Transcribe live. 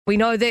We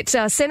know that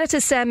Senator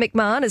Sam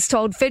McMahon has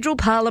told federal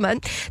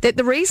parliament that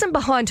the reason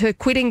behind her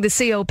quitting the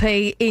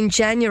CLP in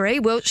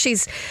January, well, she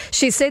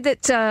said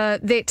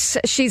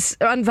that she's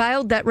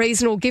unveiled that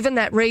reason or given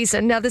that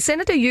reason. Now, the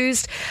senator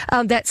used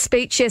that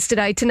speech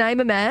yesterday to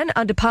name a man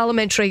under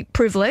parliamentary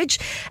privilege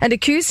and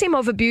accuse him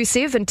of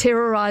abusive and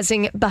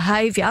terrorising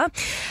behaviour.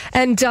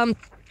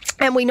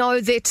 And we know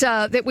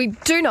that we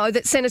do know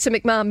that Senator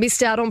McMahon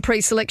missed out on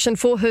pre-selection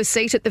for her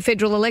seat at the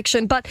federal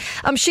election. But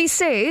she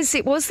says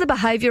it was the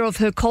behaviour of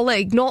her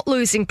colleague not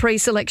losing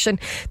pre-selection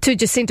to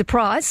Jacinta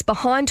Price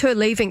behind her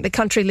leaving the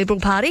Country Liberal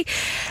Party.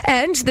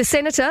 And the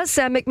Senator,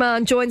 Sam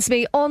McMahon, joins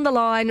me on the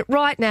line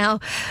right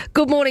now.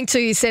 Good morning to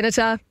you,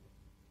 Senator.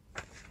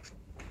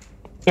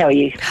 How are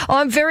you?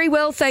 I'm very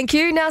well, thank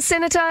you. Now,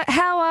 Senator,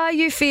 how are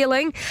you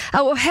feeling?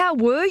 Or how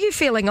were you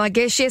feeling, I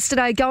guess,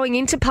 yesterday going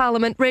into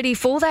Parliament ready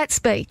for that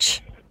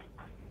speech?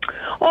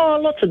 Oh,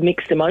 lots of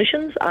mixed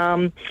emotions.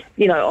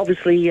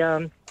 Obviously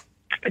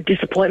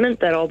disappointment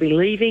that I'll be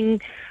leaving,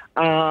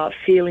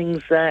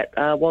 feelings that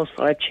whilst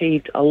I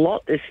achieved a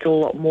lot, there's still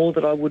a lot more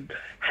that I would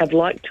have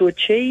liked to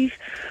achieve.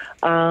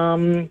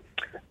 But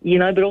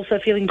also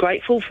feeling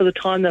grateful for the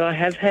time that I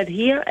have had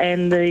here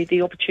and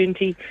the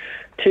opportunity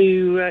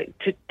to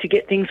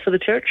get things for the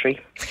Territory.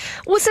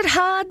 Was it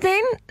hard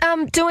then,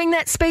 doing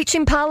that speech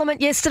in Parliament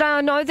yesterday?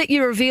 I know that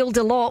you revealed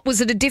a lot.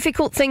 Was it a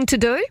difficult thing to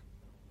do?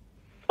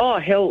 Oh,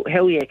 hell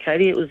yeah,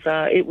 Katie. It was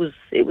a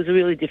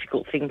really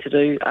difficult thing to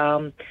do.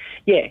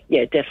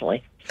 Yeah,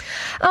 definitely.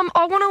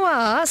 I want to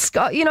ask,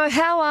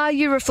 how are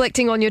you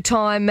reflecting on your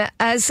time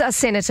as a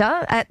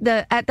senator at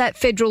that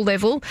federal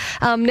level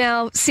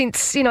now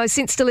since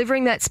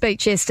delivering that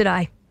speech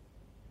yesterday?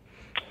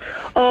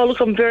 Oh, look,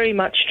 I'm very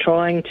much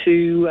trying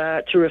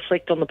to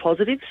reflect on the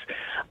positives,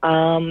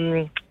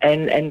 and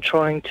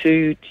trying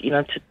to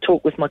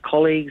talk with my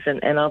colleagues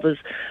and others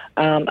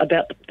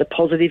about the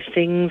positive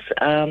things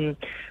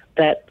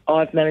that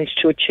I've managed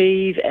to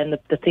achieve and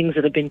the things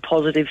that have been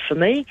positive for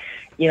me.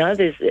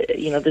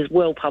 There's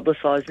well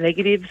publicised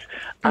negatives,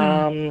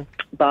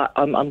 but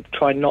I'm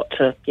trying not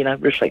to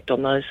reflect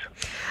on those.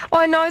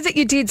 I know that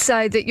you did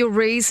say that your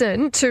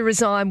reason to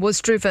resign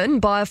was driven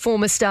by a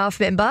former staff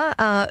member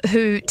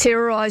who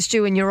terrorised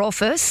you in your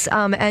office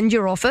and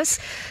your office.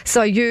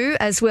 So you,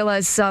 as well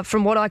as,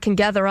 from what I can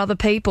gather, other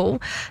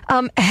people.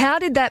 How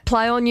did that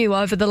play on you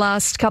over the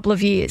last couple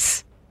of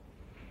years?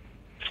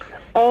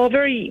 Oh,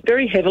 very,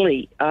 very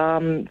heavily.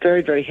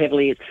 Very, very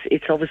heavily.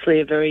 It's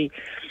obviously a very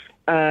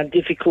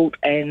difficult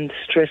and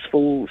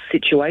stressful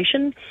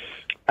situation.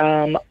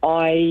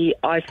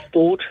 I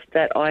thought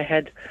that I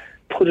had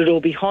put it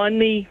all behind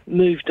me,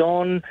 moved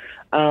on,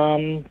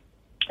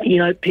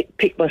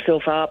 picked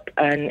myself up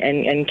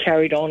and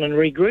carried on and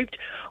regrouped.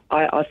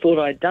 I thought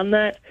I'd done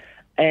that.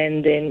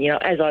 And then,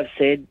 as I've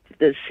said,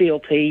 the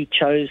CLP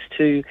chose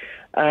to,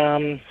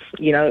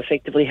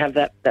 effectively have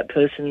that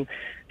person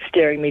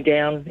staring me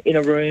down in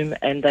a room,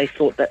 and they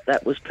thought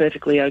that was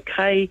perfectly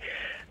okay.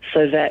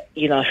 So that,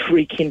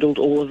 rekindled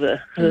all of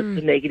the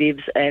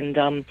negatives and,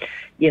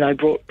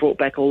 brought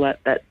back all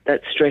that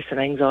stress and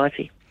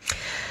anxiety.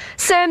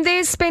 Sam,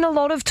 there's been a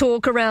lot of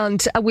talk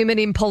around women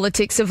in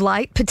politics of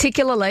late,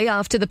 particularly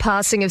after the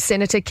passing of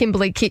Senator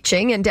Kimberley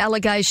Kitching and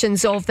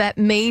allegations of that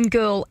mean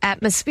girl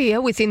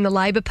atmosphere within the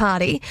Labor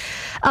Party.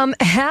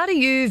 How do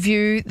you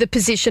view the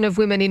position of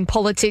women in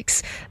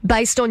politics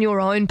based on your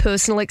own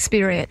personal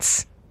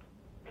experience?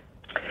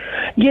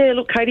 Yeah,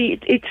 look, Katie,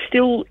 it's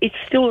still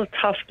a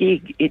tough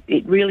gig.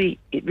 It really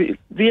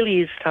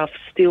is tough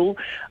still.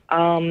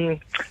 There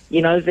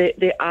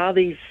are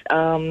these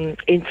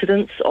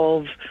incidents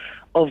of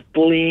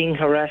bullying,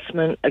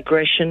 harassment,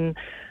 aggression.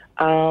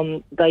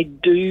 They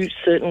do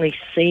certainly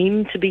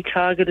seem to be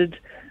targeted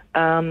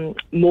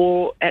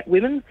more at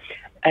women,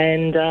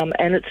 and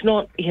it's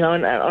not.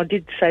 And I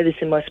did say this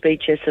in my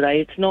speech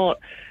yesterday. It's not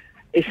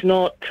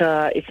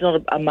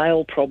a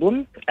male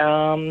problem,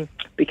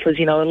 because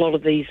a lot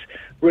of these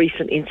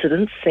recent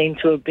incidents seem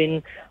to have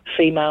been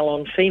female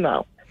on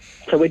female.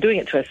 So we're doing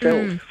it to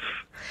ourselves.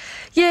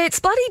 Yeah, it's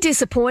bloody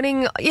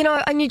disappointing,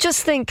 and you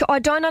just think, I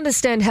don't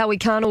understand how we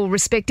can't all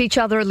respect each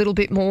other a little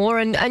bit more.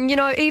 And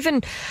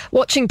even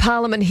watching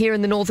Parliament here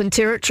in the Northern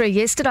Territory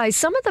yesterday,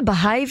 some of the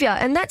behaviour,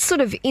 and that's sort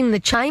of in the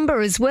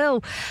chamber as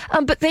well.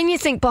 But then you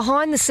think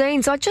behind the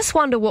scenes, I just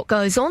wonder what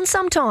goes on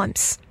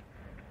sometimes.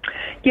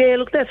 Yeah,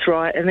 look, that's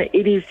right, and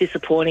it is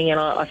disappointing, and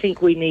I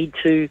think we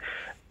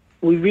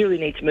really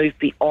need to move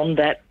beyond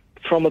that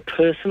from a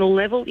personal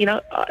level.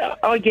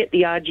 I get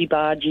the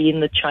argy-bargy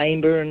in the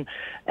chamber and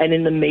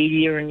in the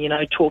media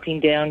and, talking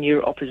down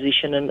your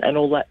opposition and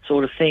all that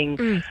sort of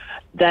thing.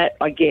 That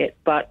I get,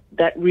 but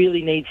that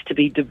really needs to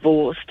be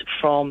divorced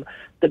from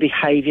the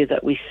behaviour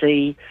that we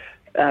see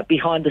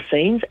behind the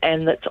scenes,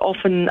 and that's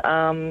often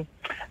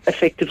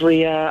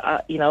effectively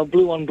a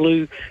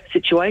blue-on-blue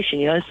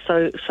situation.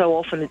 So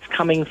often it's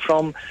coming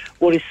from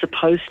what is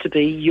supposed to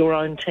be your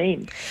own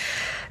team.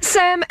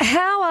 Sam,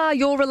 how are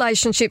your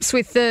relationships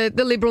with the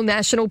Liberal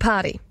National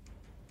Party?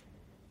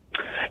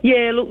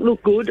 Yeah,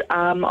 look good.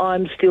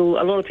 I'm still.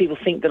 A lot of people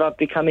think that I've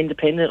become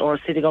independent or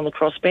sitting on the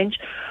crossbench.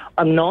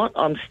 I'm not.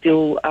 I'm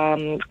still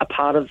a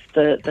part of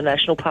the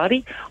National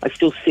Party. I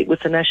still sit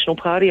with the National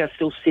Party. I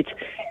still sit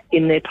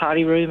in their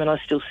party room, and I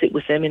still sit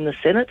with them in the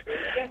Senate.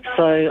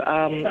 So,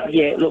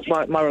 look,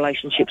 my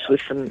relationships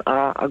with them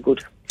are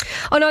good.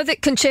 I know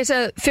that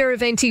Concetta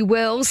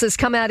Fierravanti-Wells has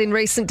come out in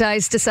recent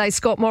days to say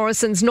Scott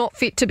Morrison's not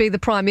fit to be the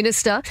Prime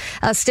Minister,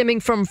 stemming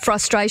from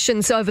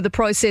frustrations over the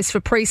process for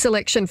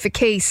pre-selection for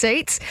key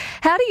seats.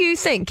 How do you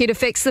think it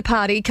affects the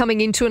party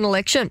coming into an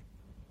election?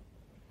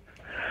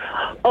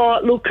 Oh,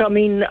 look, I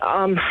mean,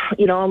 I'm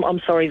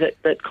sorry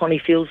that Connie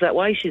feels that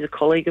way. She's a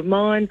colleague of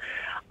mine.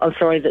 I'm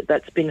sorry that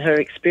that's been her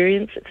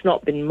experience. It's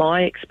not been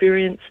my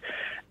experience.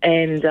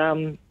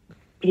 And,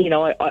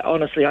 I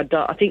honestly,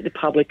 I think the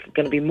public are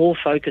going to be more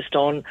focused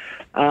on,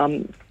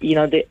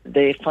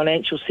 their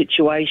financial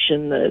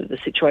situation, the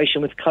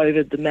situation with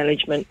COVID, the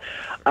management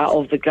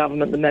of the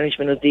government, the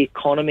management of the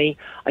economy.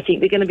 I think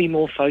they're going to be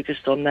more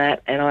focused on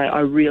that, and I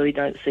really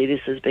don't see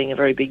this as being a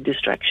very big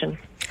distraction.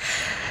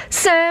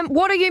 Sam,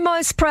 what are you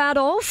most proud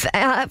of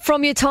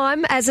from your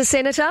time as a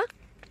senator?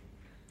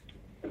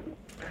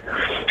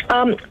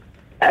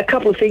 A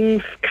couple of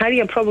things,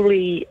 Katie. I'm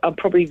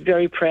probably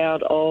very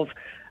proud of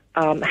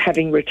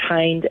having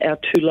retained our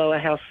 2 lower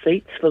house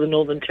seats for the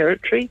Northern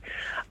Territory.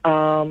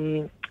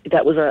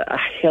 That was a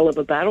hell of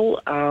a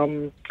battle,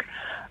 and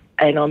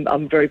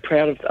I'm very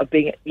proud of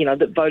being,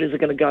 that voters are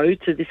going to go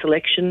to this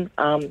election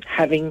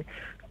having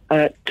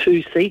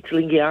 2 seats,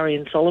 Lingiari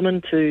and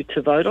Solomon,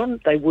 to vote on.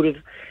 They would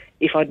have,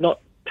 if I'd not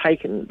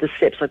taken the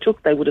steps I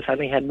took, they would have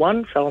only had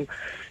 1. So I'm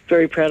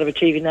very proud of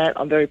achieving that.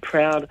 I'm very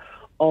proud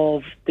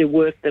of the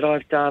work that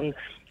I've done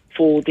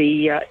for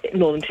the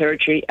Northern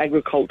Territory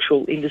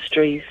agricultural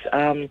industries,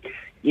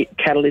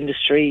 cattle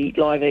industry,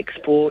 live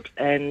export,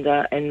 and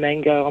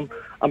mango.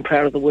 I'm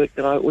proud of the work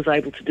that I was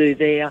able to do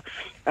there.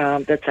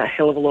 That's a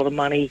hell of a lot of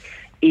money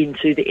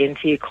into the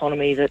NT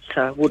economy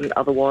that wouldn't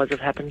otherwise have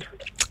happened.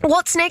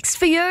 What's next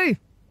for you?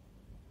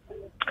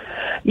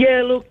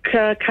 Yeah, look,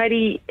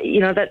 Katie,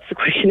 that's the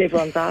question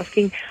everyone's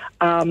asking.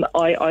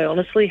 I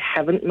honestly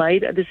haven't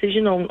made a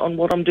decision on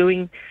what I'm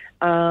doing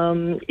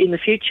in the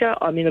future.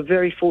 I'm in a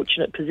very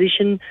fortunate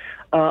position.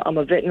 I'm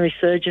a veterinary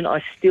surgeon.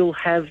 I still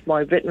have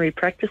my veterinary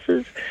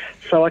practices,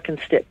 so I can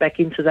step back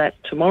into that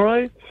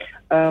tomorrow.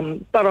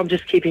 But I'm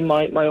just keeping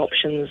my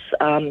options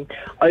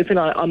open.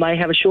 I may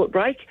have a short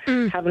break.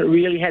 Haven't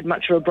really had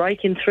much of a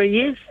break in 3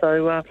 years,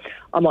 so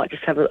I might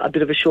just have a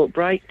bit of a short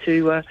break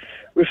to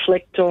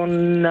reflect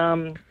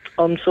on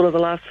sort of the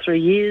last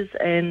 3 years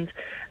and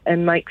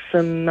make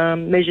some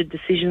measured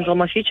decisions on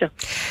my future.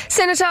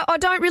 Senator, I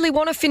don't really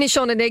want to finish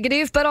on a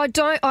negative, but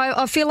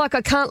I feel like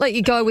I can't let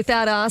you go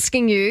without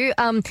asking you.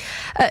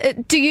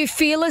 Do you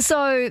feel as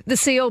though the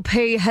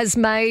CLP has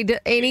made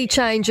any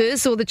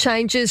changes or the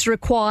changes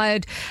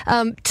required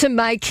to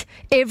make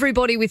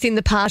everybody within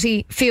the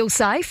party feel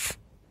safe?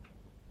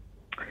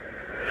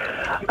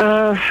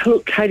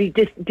 Look, Katie,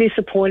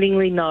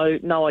 disappointingly,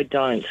 no, I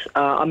don't.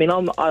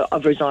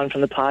 I've resigned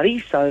from the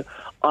party, so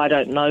I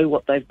don't know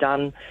what they've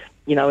done,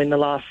 in the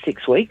last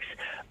 6 weeks.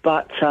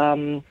 But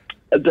no,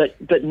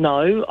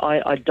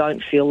 I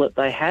don't feel that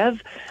they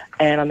have.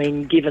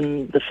 And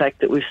given the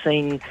fact that we've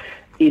seen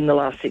in the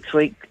last 6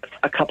 weeks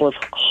a couple of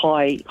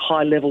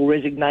high level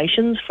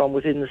resignations from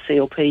within the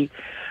CLP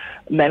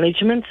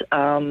management,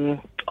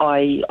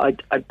 I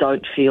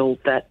don't feel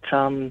that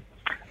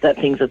that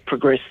things have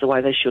progressed the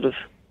way they should have.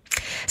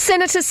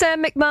 Senator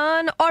Sam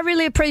McMahon, I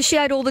really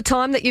appreciate all the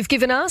time that you've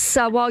given us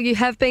while you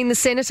have been the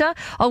Senator.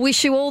 I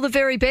wish you all the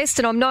very best,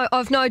 and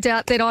I've no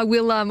doubt that I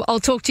will. I'll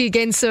talk to you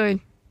again soon.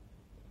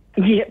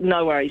 Yeah,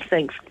 no worries.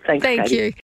 Thanks. Thank Katie. you.